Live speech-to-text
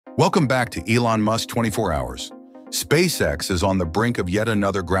Welcome back to Elon Musk 24 Hours. SpaceX is on the brink of yet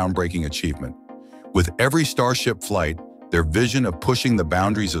another groundbreaking achievement. With every Starship flight, their vision of pushing the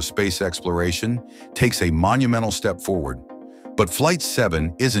boundaries of space exploration takes a monumental step forward. But Flight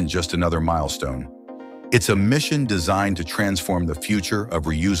 7 isn't just another milestone. It's a mission designed to transform the future of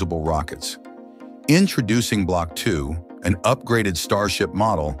reusable rockets. Introducing Block 2, an upgraded Starship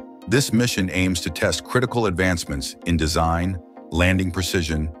model, this mission aims to test critical advancements in design, landing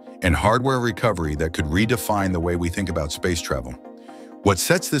precision, and hardware recovery that could redefine the way we think about space travel. What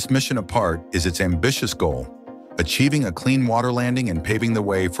sets this mission apart is its ambitious goal, achieving a clean water landing and paving the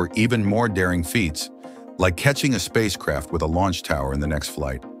way for even more daring feats, like catching a spacecraft with a launch tower in the next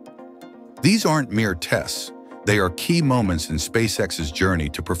flight. These aren't mere tests. They are key moments in SpaceX's journey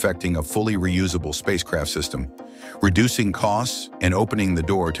to perfecting a fully reusable spacecraft system, reducing costs and opening the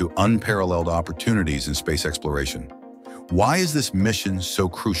door to unparalleled opportunities in space exploration. Why is this mission so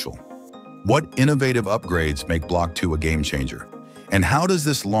crucial? What innovative upgrades make Block 2 a game-changer? And how does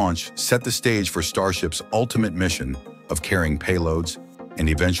this launch set the stage for Starship's ultimate mission of carrying payloads and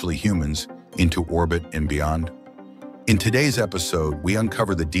eventually humans into orbit and beyond? In today's episode, we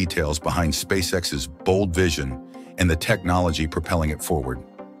uncover the details behind SpaceX's bold vision and the technology propelling it forward.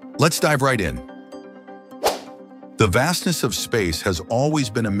 Let's dive right in. The vastness of space has always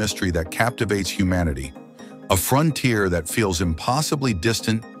been a mystery that captivates humanity, a frontier that feels impossibly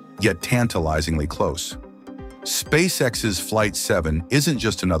distant yet tantalizingly close. SpaceX's Flight 7 isn't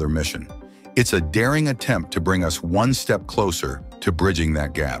just another mission. It's a daring attempt to bring us one step closer to bridging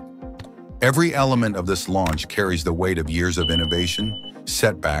that gap. Every element of this launch carries the weight of years of innovation,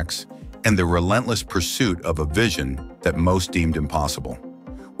 setbacks, and the relentless pursuit of a vision that most deemed impossible.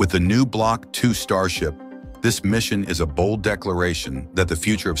 With the new Block 2 Starship, this mission is a bold declaration that the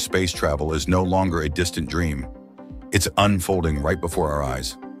future of space travel is no longer a distant dream. It's unfolding right before our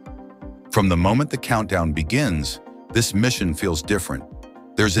eyes. From the moment the countdown begins, this mission feels different.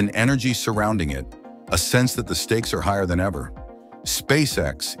 There's an energy surrounding it, a sense that the stakes are higher than ever.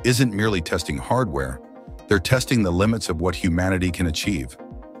 SpaceX isn't merely testing hardware, they're testing the limits of what humanity can achieve.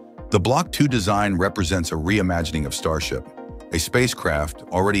 The Block 2 design represents a reimagining of Starship, a spacecraft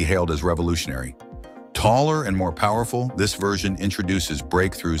already hailed as revolutionary. Taller and more powerful, this version introduces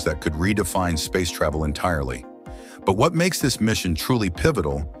breakthroughs that could redefine space travel entirely. But what makes this mission truly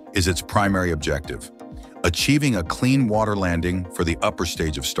pivotal is its primary objective, achieving a clean water landing for the upper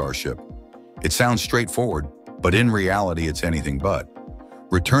stage of Starship. It sounds straightforward, but in reality it's anything but.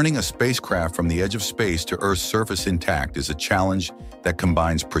 Returning a spacecraft from the edge of space to Earth's surface intact is a challenge that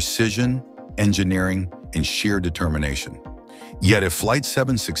combines precision, engineering, and sheer determination. Yet if Flight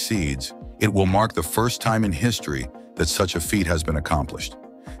 7 succeeds, it will mark the first time in history that such a feat has been accomplished,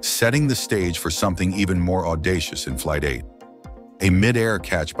 setting the stage for something even more audacious in Flight 8, a mid-air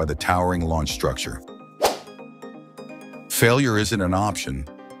catch by the towering launch structure. Failure isn't an option,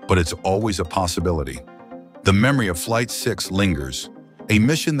 but it's always a possibility. The memory of Flight 6 lingers, a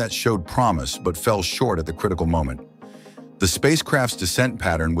mission that showed promise but fell short at the critical moment. The spacecraft's descent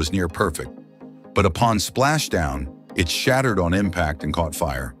pattern was near perfect, but upon splashdown, it shattered on impact and caught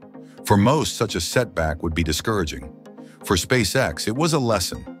fire. For most, such a setback would be discouraging. For SpaceX, it was a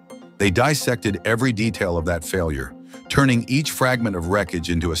lesson. They dissected every detail of that failure, turning each fragment of wreckage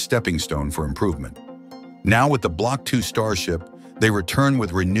into a stepping stone for improvement. Now with the Block 2 Starship, they return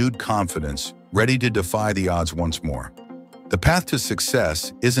with renewed confidence, ready to defy the odds once more. The path to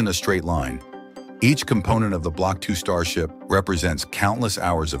success isn't a straight line. Each component of the Block 2 Starship represents countless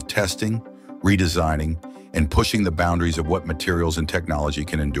hours of testing, redesigning, and pushing the boundaries of what materials and technology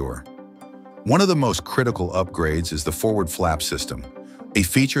can endure. One of the most critical upgrades is the forward flap system, a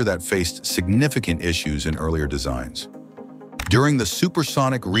feature that faced significant issues in earlier designs. During the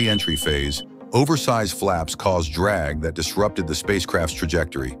supersonic re-entry phase, oversized flaps caused drag that disrupted the spacecraft's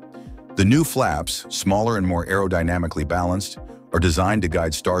trajectory. The new flaps, smaller and more aerodynamically balanced, are designed to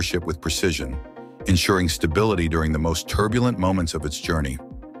guide Starship with precision, ensuring stability during the most turbulent moments of its journey.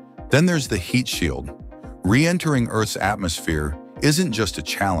 Then there's the heat shield. Re-entering Earth's atmosphere isn't just a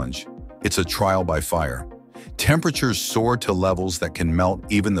challenge, it's a trial by fire. Temperatures soar to levels that can melt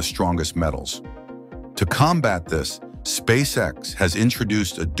even the strongest metals. To combat this, SpaceX has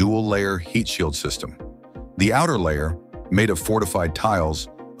introduced a dual-layer heat shield system. The outer layer, made of fortified tiles,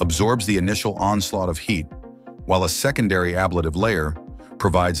 absorbs the initial onslaught of heat, while a secondary ablative layer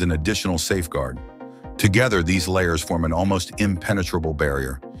provides an additional safeguard. Together, these layers form an almost impenetrable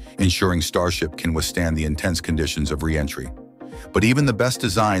barrier, ensuring Starship can withstand the intense conditions of re-entry. But even the best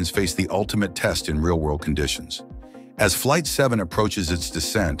designs face the ultimate test in real-world conditions. As Flight 7 approaches its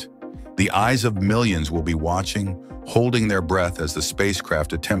descent, The eyes of millions will be watching, holding their breath as the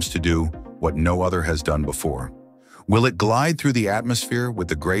spacecraft attempts to do what no other has done before. Will it glide through the atmosphere with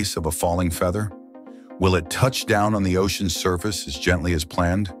the grace of a falling feather? Will it touch down on the ocean's surface as gently as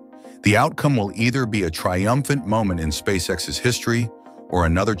planned? The outcome will either be a triumphant moment in SpaceX's history or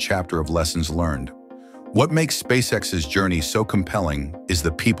another chapter of lessons learned. What makes SpaceX's journey so compelling is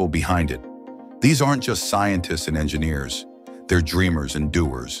the people behind it. These aren't just scientists and engineers. They're dreamers and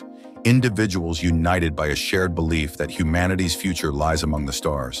doers, individuals united by a shared belief that humanity's future lies among the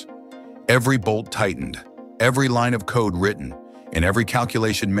stars. Every bolt tightened, every line of code written, and every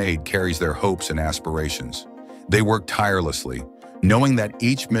calculation made carries their hopes and aspirations. They work tirelessly, knowing that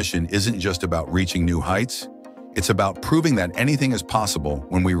each mission isn't just about reaching new heights, it's about proving that anything is possible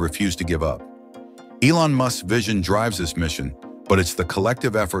when we refuse to give up. Elon Musk's vision drives this mission, but it's the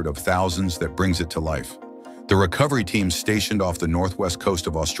collective effort of thousands that brings it to life. The recovery teams stationed off the northwest coast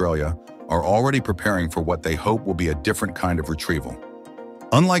of Australia are already preparing for what they hope will be a different kind of retrieval.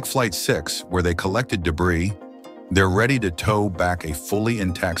 Unlike Flight 6, where they collected debris, they're ready to tow back a fully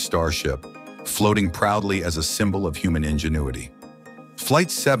intact Starship, floating proudly as a symbol of human ingenuity. Flight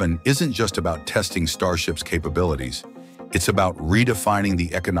 7 isn't just about testing Starship's capabilities, it's about redefining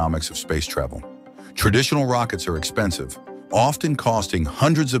the economics of space travel. Traditional rockets are expensive, often costing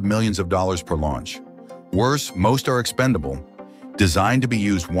hundreds of millions of dollars per launch. Worse, most are expendable, designed to be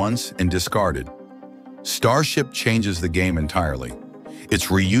used once and discarded. Starship changes the game entirely. Its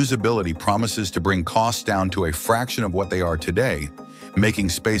reusability promises to bring costs down to a fraction of what they are today, making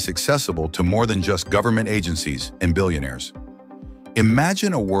space accessible to more than just government agencies and billionaires.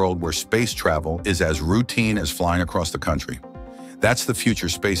 Imagine a world where space travel is as routine as flying across the country. That's the future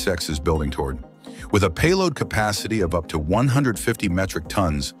SpaceX is building toward. With a payload capacity of up to 150 metric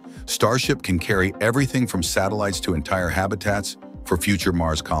tons, Starship can carry everything from satellites to entire habitats for future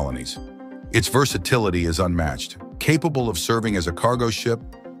Mars colonies. Its versatility is unmatched, capable of serving as a cargo ship,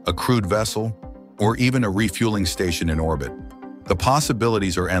 a crewed vessel, or even a refueling station in orbit. The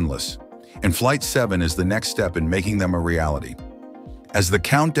possibilities are endless, and Flight 7 is the next step in making them a reality. As the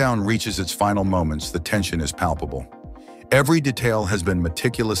countdown reaches its final moments, the tension is palpable. Every detail has been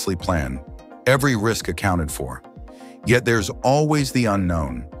meticulously planned, every risk accounted for. Yet there's always the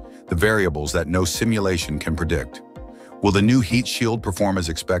unknown, the variables that no simulation can predict. Will the new heat shield perform as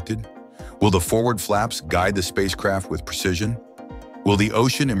expected? Will the forward flaps guide the spacecraft with precision? Will the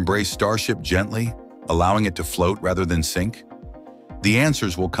ocean embrace Starship gently, allowing it to float rather than sink? The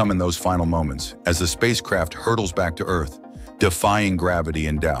answers will come in those final moments as the spacecraft hurtles back to Earth, defying gravity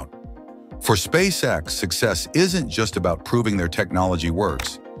and doubt. For SpaceX, success isn't just about proving their technology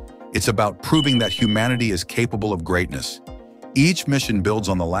works. It's about proving that humanity is capable of greatness. Each mission builds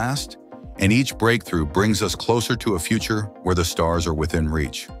on the last, and each breakthrough brings us closer to a future where the stars are within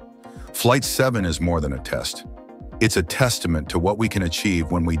reach. Flight 7 is more than a test. It's a testament to what we can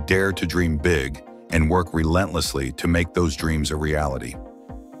achieve when we dare to dream big and work relentlessly to make those dreams a reality.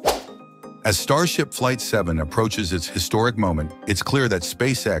 As Starship Flight 7 approaches its historic moment, it's clear that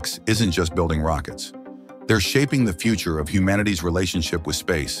SpaceX isn't just building rockets. They're shaping the future of humanity's relationship with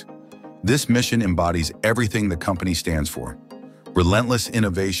space. This mission embodies everything the company stands for: relentless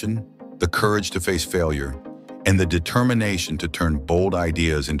innovation, the courage to face failure, and the determination to turn bold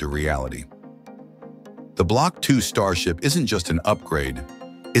ideas into reality. The Block 2 Starship isn't just an upgrade,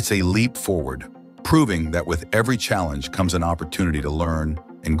 it's a leap forward, proving that with every challenge comes an opportunity to learn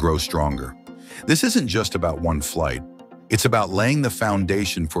and grow stronger. This isn't just about one flight, it's about laying the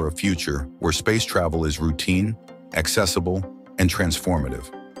foundation for a future where space travel is routine, accessible, and transformative.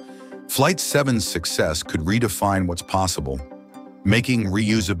 Flight 7's success could redefine what's possible, making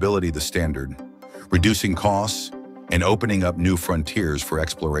reusability the standard, reducing costs, and opening up new frontiers for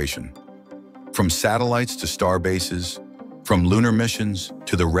exploration. From satellites to star bases, from lunar missions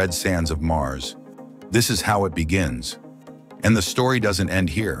to the red sands of Mars, this is how it begins. And the story doesn't end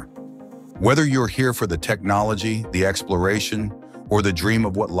here. Whether you're here for the technology, the exploration, or the dream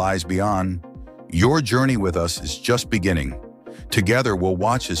of what lies beyond, your journey with us is just beginning. Together, we'll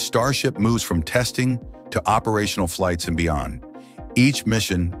watch as Starship moves from testing to operational flights and beyond, each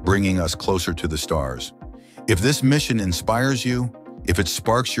mission bringing us closer to the stars. If this mission inspires you, if it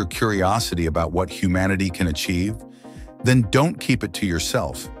sparks your curiosity about what humanity can achieve, then don't keep it to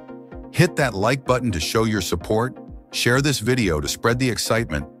yourself. Hit that like button to show your support, share this video to spread the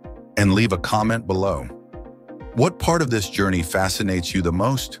excitement, and leave a comment below. What part of this journey fascinates you the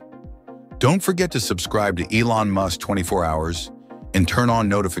most? Don't forget to subscribe to Elon Musk 24 Hours and turn on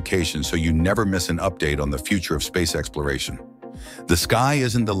notifications so you never miss an update on the future of space exploration. The sky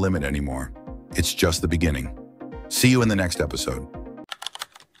isn't the limit anymore. It's just the beginning. See you in the next episode.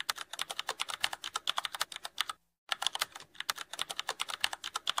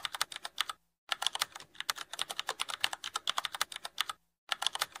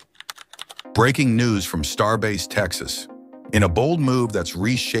 Breaking news from Starbase, Texas. In a bold move that's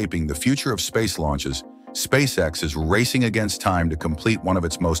reshaping the future of space launches, SpaceX is racing against time to complete one of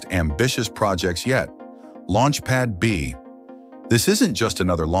its most ambitious projects yet, Launchpad B. This isn't just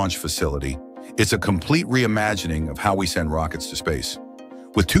another launch facility, it's a complete reimagining of how we send rockets to space.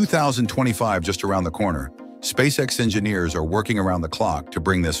 With 2025 just around the corner, SpaceX engineers are working around the clock to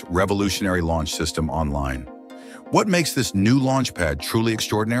bring this revolutionary launch system online. What makes this new launch pad truly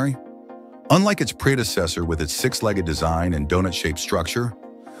extraordinary? Unlike its predecessor with its six-legged design and donut-shaped structure,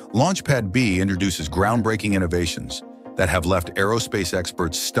 Launchpad B introduces groundbreaking innovations that have left aerospace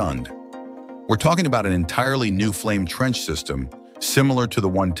experts stunned. We're talking about an entirely new flame trench system, similar to the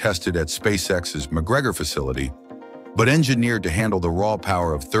one tested at SpaceX's McGregor facility, but engineered to handle the raw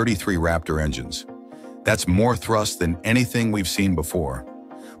power of 33 Raptor engines. That's more thrust than anything we've seen before.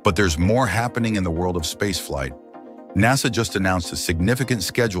 But there's more happening in the world of spaceflight. NASA just announced a significant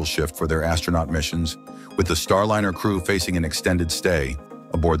schedule shift for their astronaut missions, with the Starliner crew facing an extended stay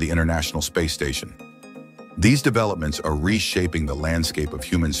aboard the International Space Station. These developments are reshaping the landscape of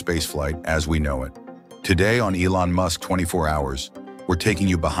human spaceflight as we know it. Today on Elon Musk 24 Hours, we're taking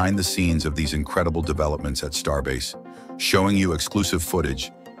you behind the scenes of these incredible developments at Starbase, showing you exclusive footage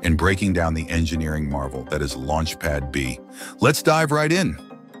and breaking down the engineering marvel that is Launchpad B. Let's dive right in.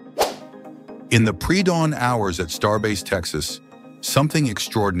 In the pre-dawn hours at Starbase, Texas, something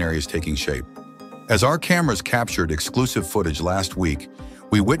extraordinary is taking shape. As our cameras captured exclusive footage last week,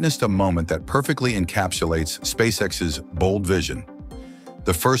 we witnessed a moment that perfectly encapsulates SpaceX's bold vision.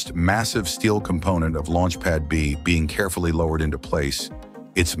 The first massive steel component of Launchpad B being carefully lowered into place,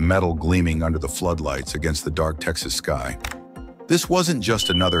 its metal gleaming under the floodlights against the dark Texas sky. This wasn't just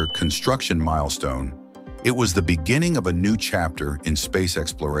another construction milestone, it was the beginning of a new chapter in space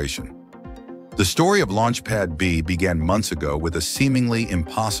exploration. The story of Launchpad B began months ago with a seemingly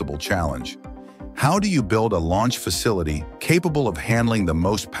impossible challenge. How do you build a launch facility capable of handling the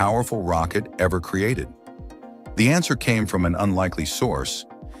most powerful rocket ever created? The answer came from an unlikely source,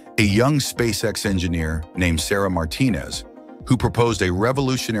 a young SpaceX engineer named Sarah Martinez, who proposed a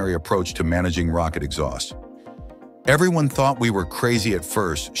revolutionary approach to managing rocket exhaust. Everyone thought we were crazy at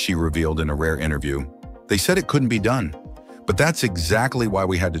first, she revealed in a rare interview. They said it couldn't be done, but that's exactly why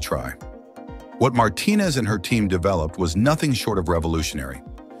we had to try. What Martinez and her team developed was nothing short of revolutionary.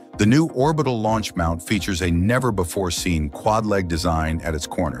 The new orbital launch mount features a never-before-seen quad-leg design at its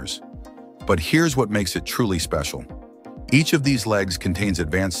corners. But here's what makes it truly special. Each of these legs contains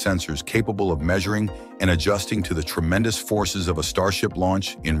advanced sensors capable of measuring and adjusting to the tremendous forces of a Starship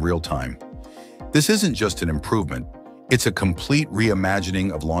launch in real time. This isn't just an improvement, it's a complete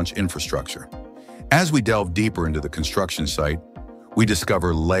reimagining of launch infrastructure. As we delve deeper into the construction site, we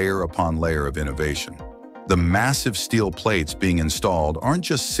discover layer upon layer of innovation. The massive steel plates being installed aren't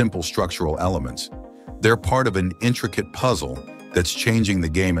just simple structural elements. They're part of an intricate puzzle that's changing the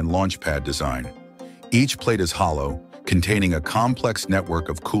game in Launchpad design. Each plate is hollow, containing a complex network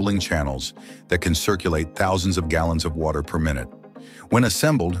of cooling channels that can circulate thousands of gallons of water per minute. When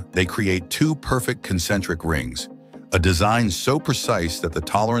assembled, they create two perfect concentric rings, a design so precise that the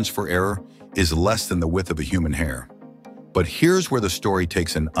tolerance for error is less than the width of a human hair. But here's where the story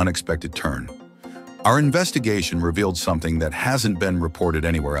takes an unexpected turn. Our investigation revealed something that hasn't been reported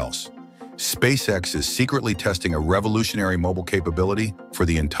anywhere else. SpaceX is secretly testing a revolutionary mobile capability for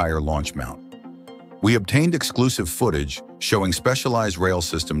the entire launch mount. We obtained exclusive footage showing specialized rail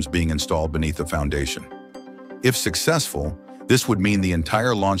systems being installed beneath the foundation. If successful, this would mean the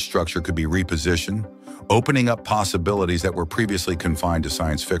entire launch structure could be repositioned, opening up possibilities that were previously confined to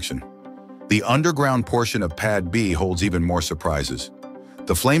science fiction. The underground portion of Pad B holds even more surprises.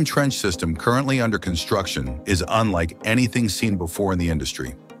 The flame trench system currently under construction is unlike anything seen before in the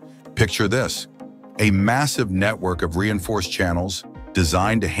industry. Picture this: a massive network of reinforced channels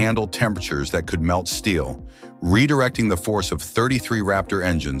designed to handle temperatures that could melt steel, redirecting the force of 33 Raptor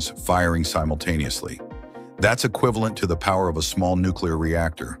engines firing simultaneously. That's equivalent to the power of a small nuclear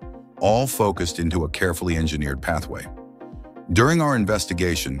reactor, all focused into a carefully engineered pathway. During our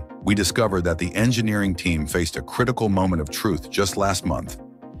investigation, we discovered that the engineering team faced a critical moment of truth just last month.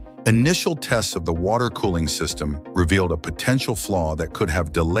 Initial tests of the water cooling system revealed a potential flaw that could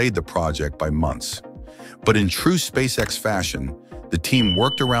have delayed the project by months. But in true SpaceX fashion, the team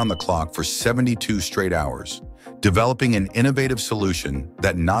worked around the clock for 72 straight hours, developing an innovative solution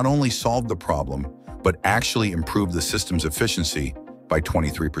that not only solved the problem, but actually improved the system's efficiency by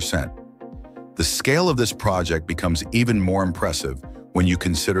 23%. The scale of this project becomes even more impressive when you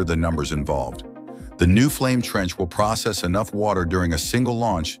consider the numbers involved. The new flame trench will process enough water during a single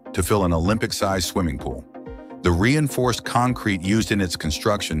launch to fill an Olympic-sized swimming pool. The reinforced concrete used in its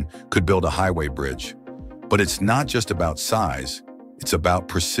construction could build a highway bridge. But it's not just about size, it's about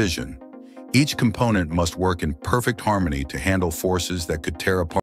precision. Each component must work in perfect harmony to handle forces that could tear apart